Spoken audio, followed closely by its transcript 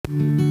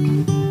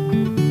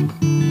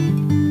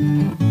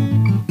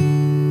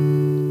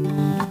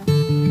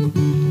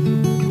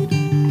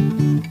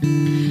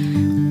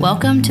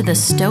Welcome to the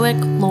Stoic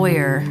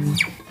Lawyer.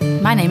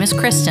 My name is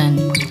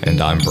Kristen. And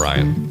I'm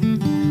Brian.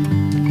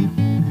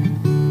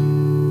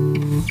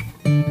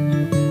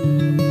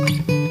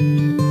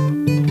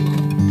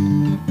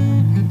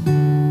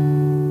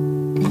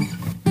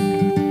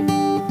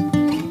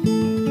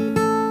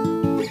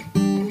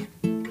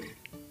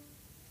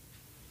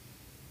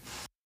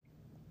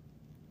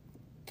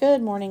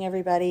 Good morning,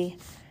 everybody.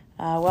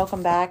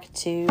 Welcome back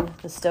to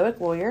the Stoic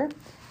Lawyer.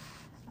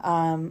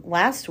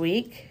 Last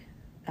week,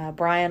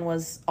 Brian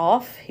was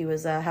off. He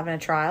was having a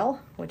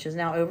trial, which is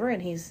now over,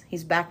 and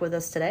he's back with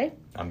us today.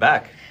 I'm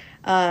back.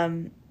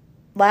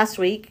 Last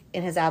week,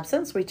 in his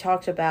absence, we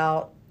talked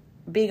about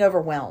being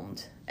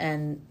overwhelmed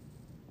and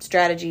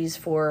strategies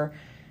for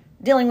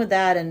dealing with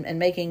that and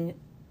making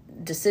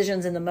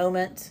decisions in the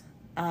moment,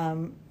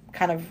 kind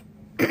of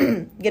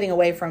getting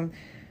away from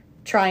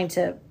trying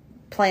to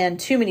plan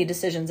too many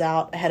decisions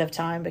out ahead of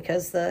time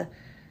because the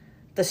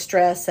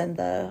stress and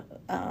the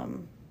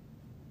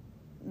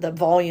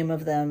volume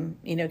of them,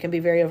 can be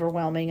very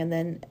overwhelming. And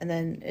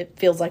then it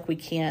feels like we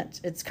can't,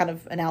 it's kind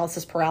of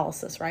analysis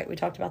paralysis, right? We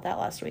talked about that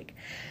last week.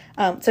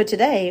 So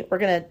today we're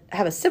going to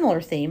have a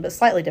similar theme, but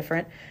slightly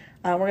different.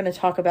 We're going to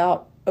talk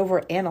about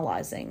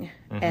overanalyzing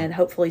and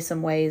hopefully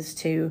some ways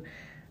to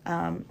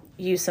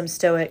use some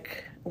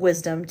Stoic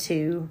wisdom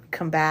to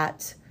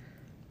combat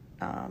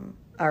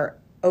our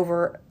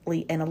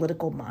overly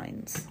analytical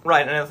minds.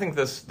 Right, and I think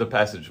the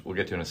passage we'll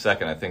get to in a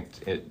second, I think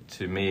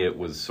to me it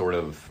was sort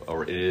of,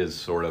 or it is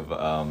sort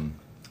of,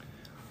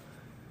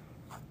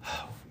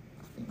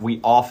 we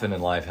often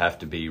in life have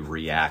to be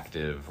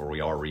reactive, or we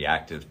are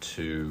reactive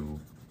to,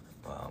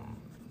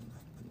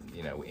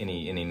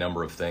 any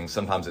number of things.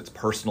 Sometimes it's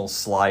personal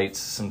slights,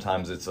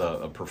 sometimes it's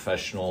a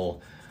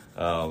professional,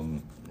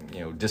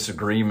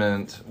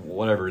 disagreement,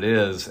 whatever it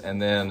is.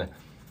 And then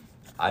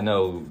I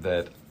know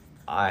that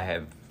I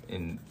have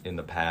in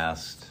the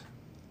past,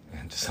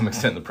 and to some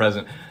extent in the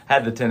present,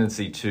 had the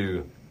tendency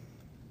to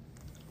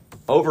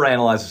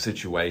overanalyze a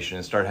situation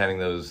and start having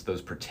those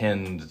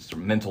pretend sort of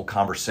mental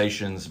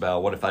conversations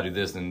about what if I do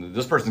this, and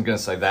this person's going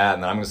to say that,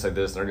 and then I'm going to say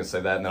this, and they're going to say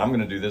that, and then I'm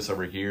going to do this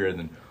over here, and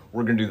then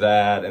we're going to do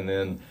that, and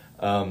then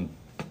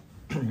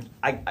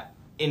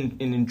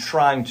in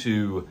trying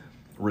to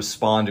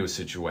respond to a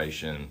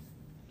situation,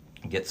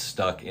 get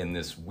stuck in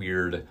this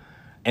weird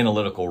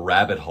analytical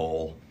rabbit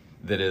hole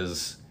that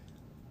is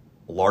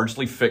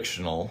largely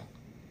fictional,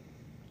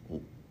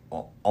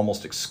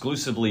 almost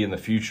exclusively in the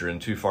future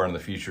and too far in the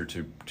future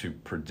to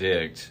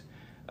predict,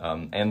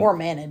 or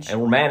manage,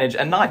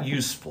 and not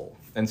useful.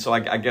 And so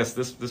I guess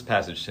this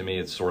passage to me,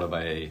 it's sort of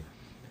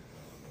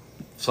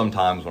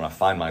sometimes when I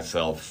find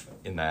myself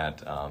in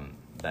that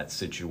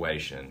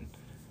situation,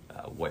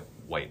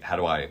 how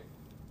do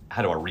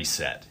I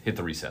reset? Hit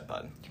the reset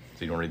button.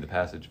 So you want to read the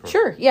passage?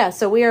 Sure. Yeah.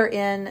 So we are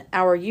in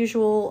our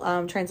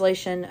usual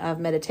translation of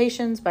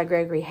Meditations by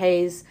Gregory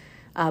Hayes.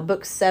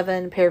 Book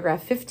 7,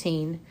 paragraph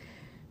 15.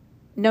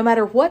 No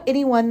matter what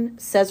anyone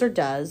says or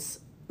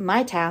does,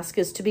 my task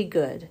is to be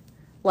good,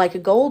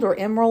 like gold or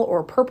emerald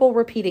or purple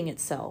repeating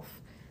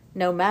itself.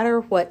 No matter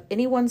what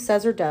anyone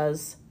says or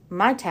does,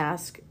 my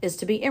task is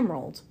to be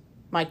emerald,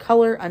 my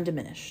color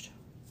undiminished.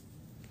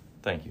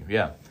 Thank you.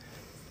 Yeah.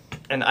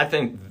 And I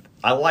think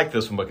I like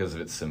this one because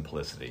of its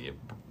simplicity.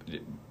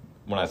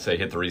 When I say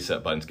hit the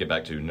reset button, to get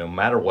back to no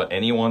matter what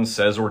anyone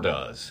says or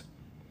does,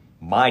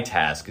 my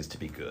task is to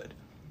be good.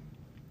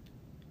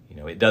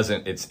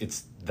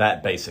 It's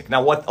that basic.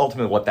 Now,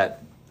 what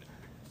that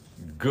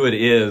good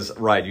is,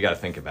 right, you got to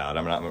think about.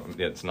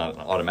 It's not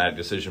an automatic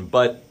decision,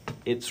 but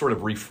it sort of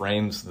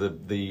reframes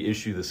the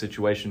issue, the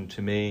situation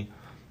to me,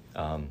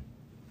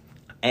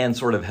 and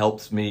sort of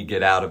helps me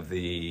get out of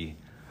the,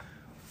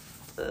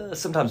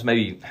 sometimes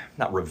maybe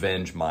not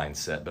revenge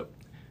mindset, but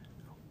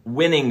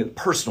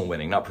personal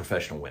winning, not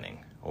professional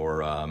winning,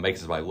 or making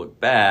somebody look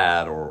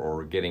bad,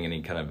 or getting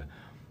any kind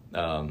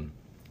of,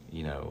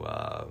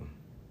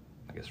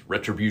 I guess,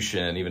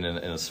 retribution, even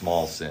in a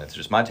small sense.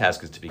 Just my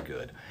task is to be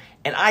good.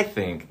 And I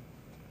think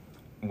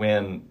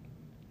when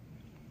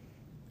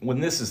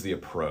this is the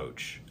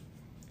approach,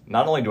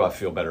 not only do I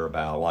feel better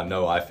about, I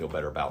know I feel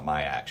better about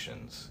my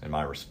actions and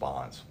my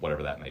response,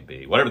 whatever that may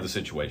be, whatever the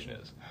situation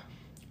is,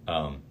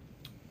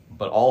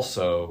 but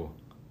also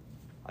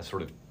I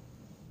sort of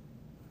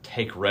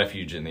take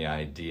refuge in the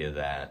idea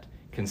that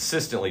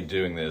consistently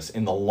doing this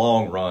in the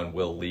long run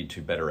will lead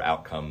to better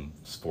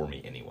outcomes for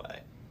me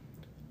anyway.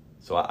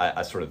 So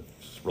I sort of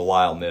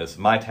rely on this.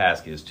 My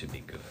task is to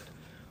be good.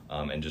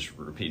 And just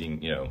repeating,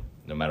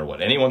 no matter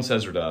what anyone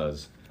says or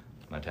does,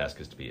 my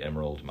task is to be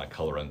emerald, my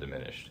color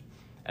undiminished.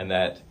 And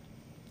that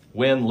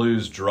win,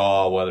 lose,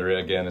 draw, whether,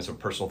 again, it's a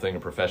personal thing, a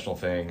professional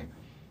thing,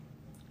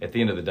 at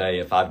the end of the day,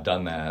 if I've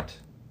done that,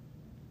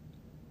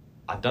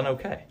 I've done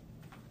okay.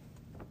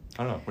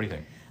 I don't know. What do you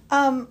think?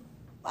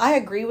 I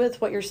agree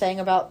with what you're saying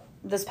about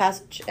this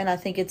passage, and I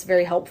think it's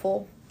very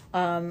helpful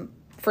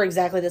for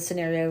exactly the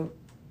scenario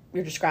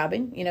you're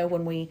describing.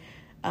 When we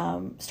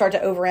start to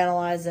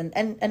overanalyze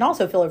and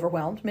also feel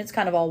overwhelmed. I mean, it's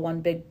kind of all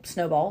one big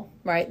snowball,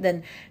 right?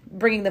 Then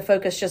bringing the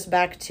focus just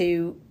back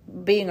to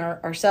being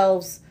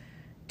ourselves,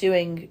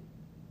 being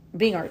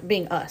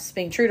us,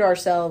 being true to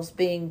ourselves,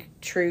 being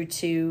true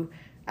to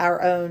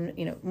our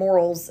own,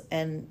 morals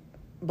and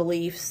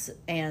beliefs,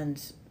 and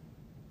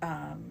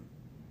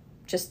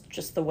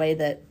just the way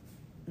that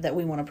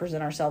we want to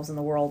present ourselves in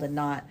the world, and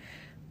not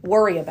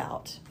worry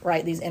about,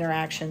 right, these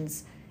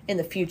interactions in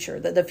the future.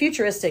 The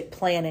futuristic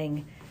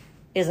planning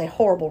is a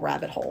horrible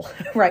rabbit hole,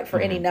 right, for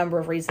any number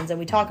of reasons. And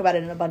we talk about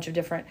it in a bunch of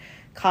different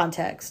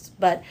contexts.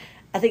 But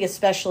I think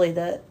especially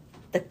the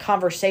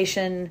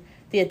conversation,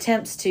 the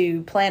attempts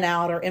to plan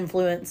out or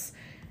influence,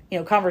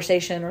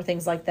 conversation or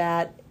things like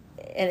that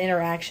and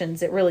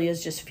interactions, it really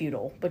is just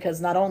futile,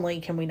 because not only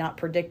can we not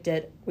predict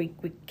it, we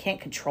can't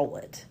control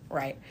it,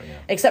 right? Yeah.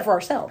 Except for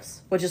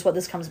ourselves, which is what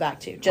this comes back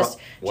to. Just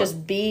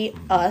be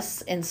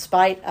us in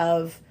spite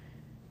of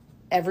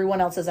everyone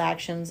else's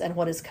actions and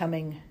what is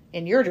coming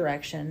in your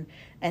direction.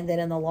 And then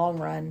in the long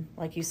run,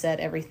 like you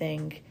said,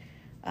 everything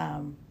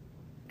kind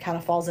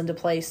of falls into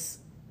place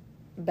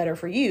better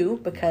for you,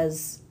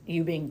 because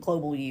you being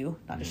global you,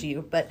 not just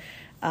you, but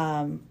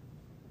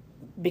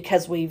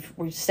because we've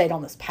stayed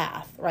on this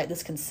path, right?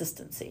 This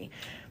consistency.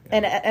 Yeah.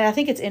 And I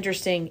think it's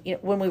interesting,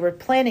 when we were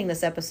planning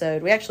this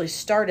episode, we actually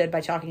started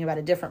by talking about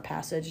a different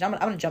passage. And I'm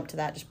going to jump to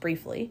that just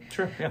briefly.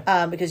 Sure,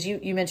 yeah. Because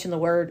you mentioned the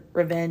word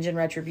revenge and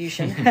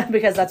retribution,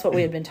 because that's what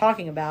we had been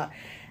talking about.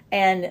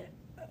 And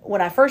when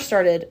I first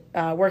started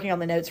working on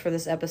the notes for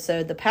this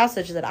episode, the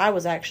passage that I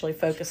was actually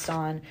focused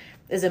on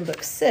is in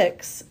book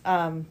 6.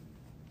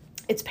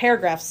 It's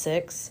paragraph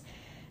 6,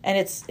 and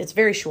it's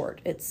very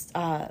short. It's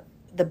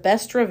the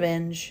best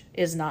revenge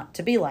is not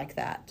to be like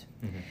that.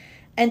 Mm-hmm.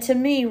 And to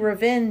me,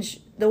 revenge,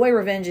 the way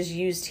revenge is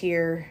used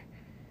here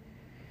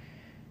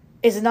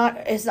is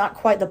not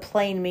quite the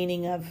plain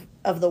meaning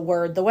of the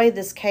word. The way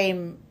this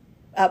came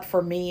up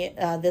for me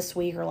this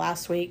week or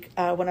last week,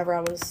 whenever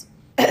I was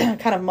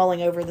kind of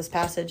mulling over this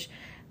passage,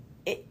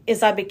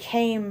 is I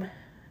became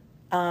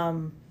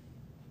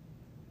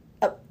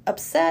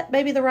upset,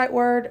 maybe the right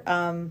word,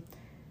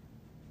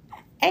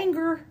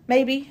 anger,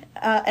 maybe,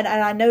 and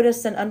I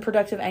noticed an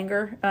unproductive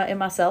anger in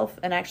myself,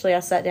 and actually I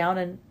sat down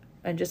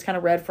and just kind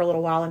of read for a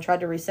little while and tried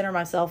to recenter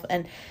myself,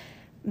 and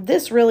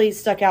this really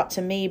stuck out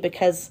to me,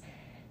 because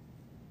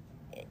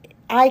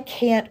I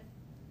can't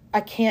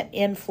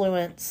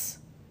influence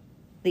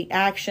the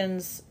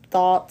actions,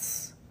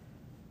 thoughts,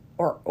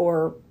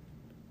 or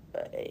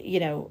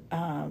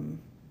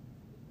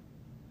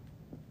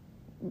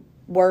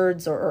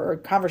words or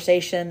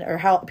conversation, or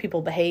how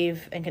people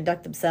behave and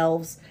conduct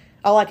themselves.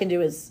 All I can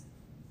do is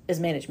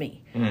manage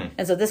me. Mm.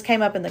 And so this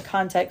came up in the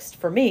context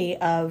for me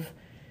of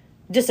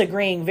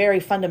disagreeing very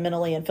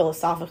fundamentally and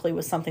philosophically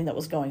with something that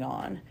was going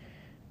on.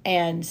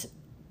 And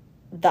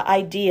the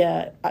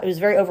idea, it was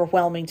very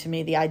overwhelming to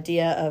me, the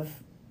idea of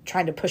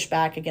trying to push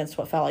back against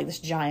what felt like this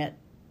giant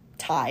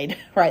tide,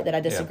 right, that I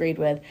disagreed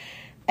with.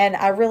 And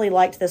I really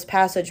liked this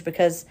passage,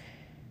 because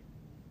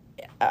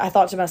I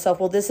thought to myself,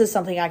 well, this is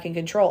something I can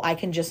control. I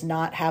can just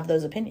not have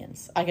those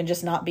opinions. I can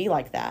just not be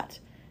like that.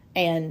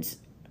 And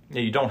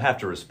yeah, you don't have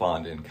to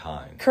respond in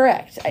kind.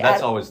 Correct.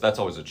 That's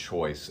always a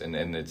choice, and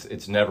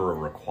it's never a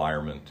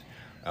requirement.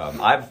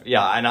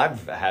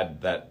 I've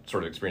had that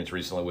sort of experience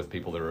recently with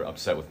people that are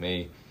upset with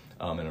me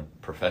in a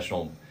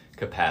professional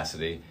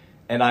capacity,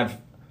 and I've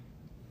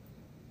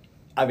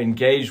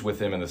engaged with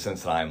them in the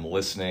sense that I'm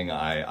listening.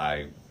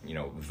 I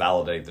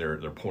validate their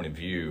point of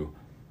view,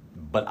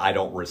 but I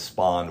don't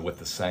respond with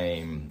the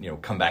same,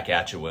 come back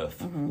at you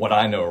with what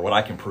I know or what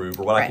I can prove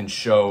or what I can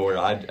show, or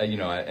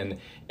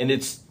and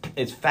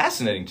it's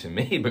fascinating to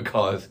me,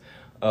 because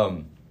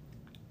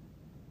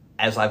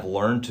as I've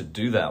learned to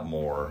do that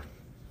more,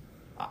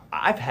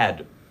 I've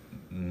had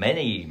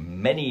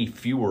many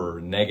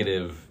fewer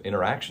negative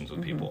interactions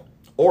with people,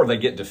 or they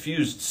get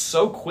diffused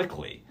so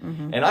quickly.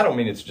 And I don't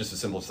mean it's just as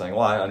simple as saying,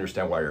 well, I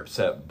understand why you're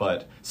upset,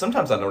 but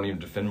sometimes I don't even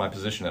defend my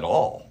position at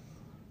all.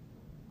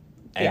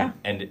 And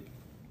it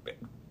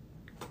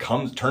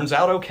turns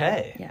out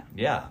okay.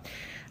 Yeah.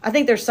 I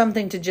think there's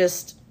something to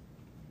just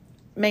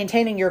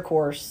maintaining your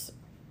course,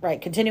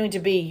 right? Continuing to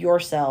be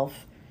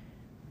yourself,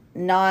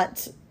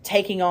 not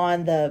taking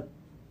on the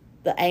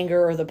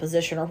anger or the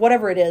position or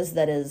whatever it is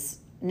that is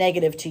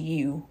negative to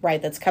you,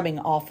 right? That's coming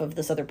off of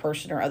this other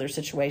person or other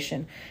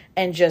situation,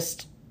 and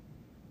just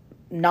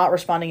not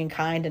responding in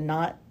kind and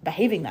not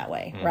behaving that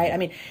way, right? I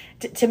mean,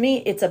 to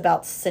me, it's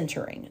about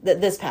centering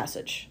this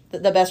passage.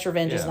 The best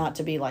revenge is not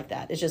to be like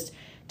that. It's just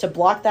to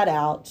block that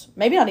out,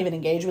 maybe not even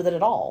engage with it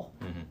at all,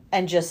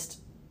 and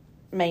just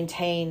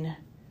maintain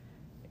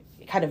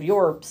kind of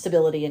your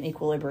stability and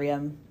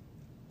equilibrium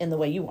in the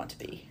way you want to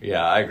be.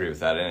 Yeah, I agree with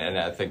that, and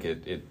I think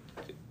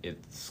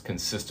it's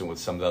consistent with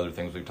some of the other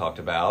things we've talked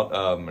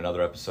about in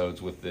other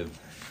episodes with the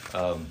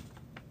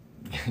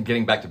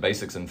getting back to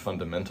basics and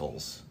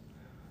fundamentals.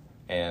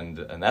 And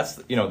that's,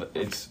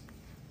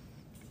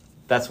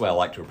 that's the way I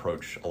like to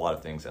approach a lot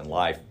of things in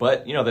life.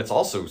 But, that's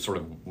also sort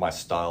of my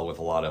style with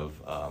a lot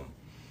of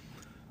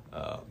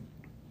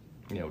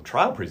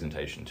trial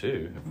presentation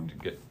too,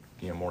 to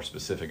get more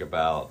specific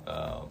about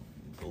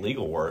the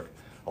legal work.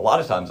 A lot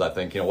of times I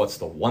think, what's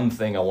the one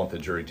thing I want the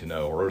jury to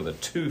know, or what are the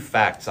two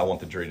facts I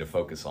want the jury to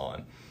focus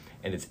on?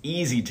 And it's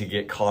easy to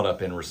get caught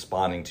up in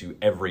responding to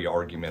every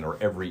argument or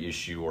every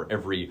issue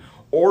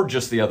or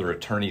just the other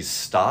attorney's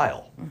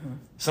style. Mm-hmm.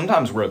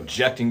 Sometimes we're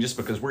objecting just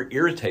because we're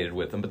irritated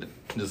with them, but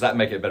does that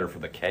make it better for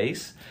the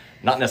case?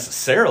 Not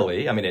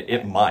necessarily. I mean,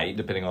 it might,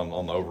 depending on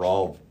the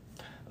overall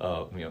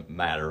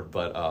matter.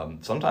 But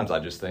sometimes I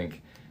just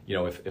think,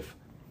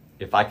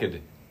 if I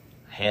could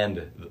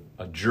hand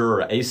a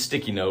juror a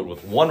sticky note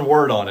with one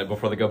word on it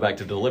before they go back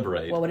to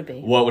deliberate, what would it be?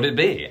 What would it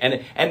be?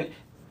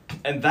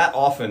 And that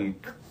often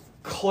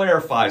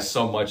clarifies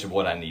so much of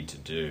what I need to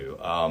do.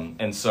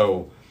 And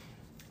so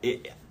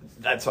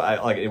that's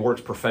why it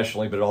works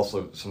professionally, but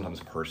also sometimes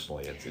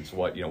personally. It's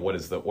what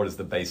is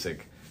the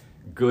basic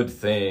good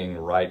thing,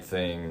 right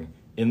thing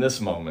in this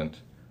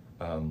moment.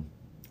 And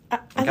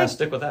kind of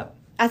stick with that.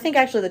 I think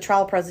actually the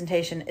trial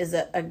presentation is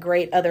a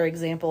great other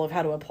example of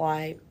how to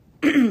apply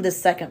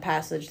this second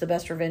passage. The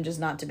best revenge is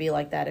not to be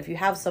like that. If you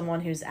have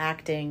someone who's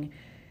acting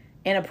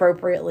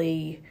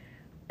inappropriately,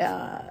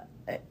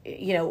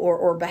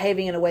 or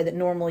behaving in a way that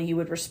normally you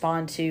would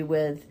respond to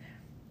with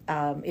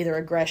either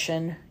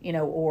aggression,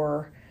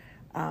 or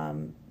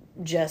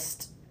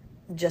just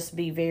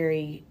be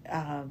very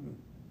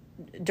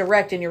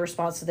direct in your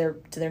response to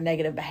their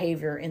negative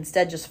behavior.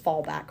 Instead, just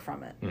fall back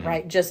from it, mm-hmm.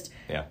 right? Just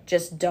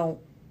don't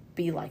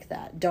be like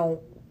that. Don't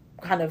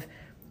kind of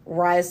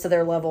rise to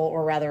their level,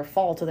 or rather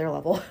fall to their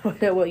level,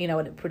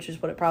 which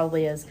is what it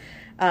probably is.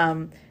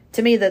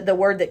 To me, a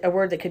word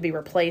that could be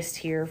replaced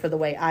here for the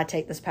way I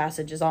take this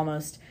passage is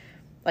almost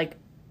like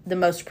the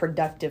most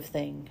productive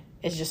thing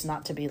is just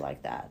not to be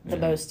like that. The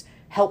most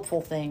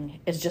helpful thing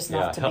is just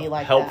not to be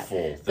like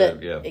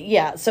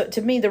that. So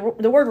to me,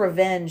 the word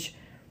revenge,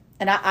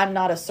 and I'm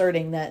not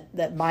asserting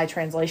that my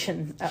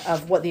translation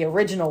of what the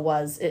original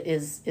was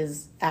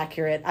is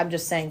accurate. I'm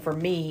just saying for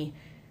me,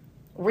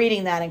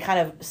 reading that and kind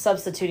of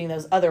substituting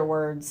those other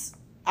words,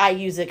 I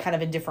use it kind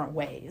of in different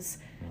ways.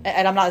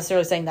 And I'm not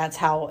necessarily saying that's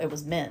how it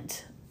was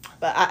meant.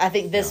 But I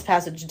think this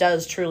passage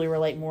does truly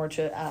relate more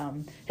to,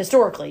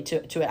 historically,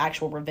 to an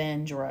actual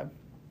revenge or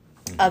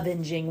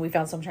avenging. We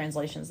found some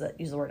translations that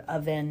use the word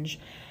avenge.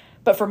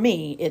 But for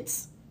me,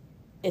 it's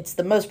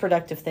the most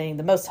productive thing,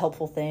 the most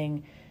helpful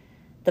thing,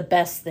 the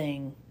best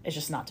thing is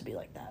just not to be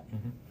like that.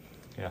 Mm-hmm.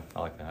 Yeah, I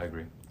like that. I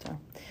agree. So,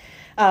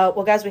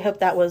 well, guys, we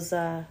hope that was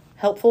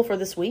helpful for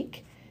this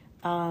week.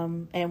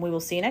 And we will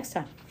see you next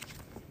time.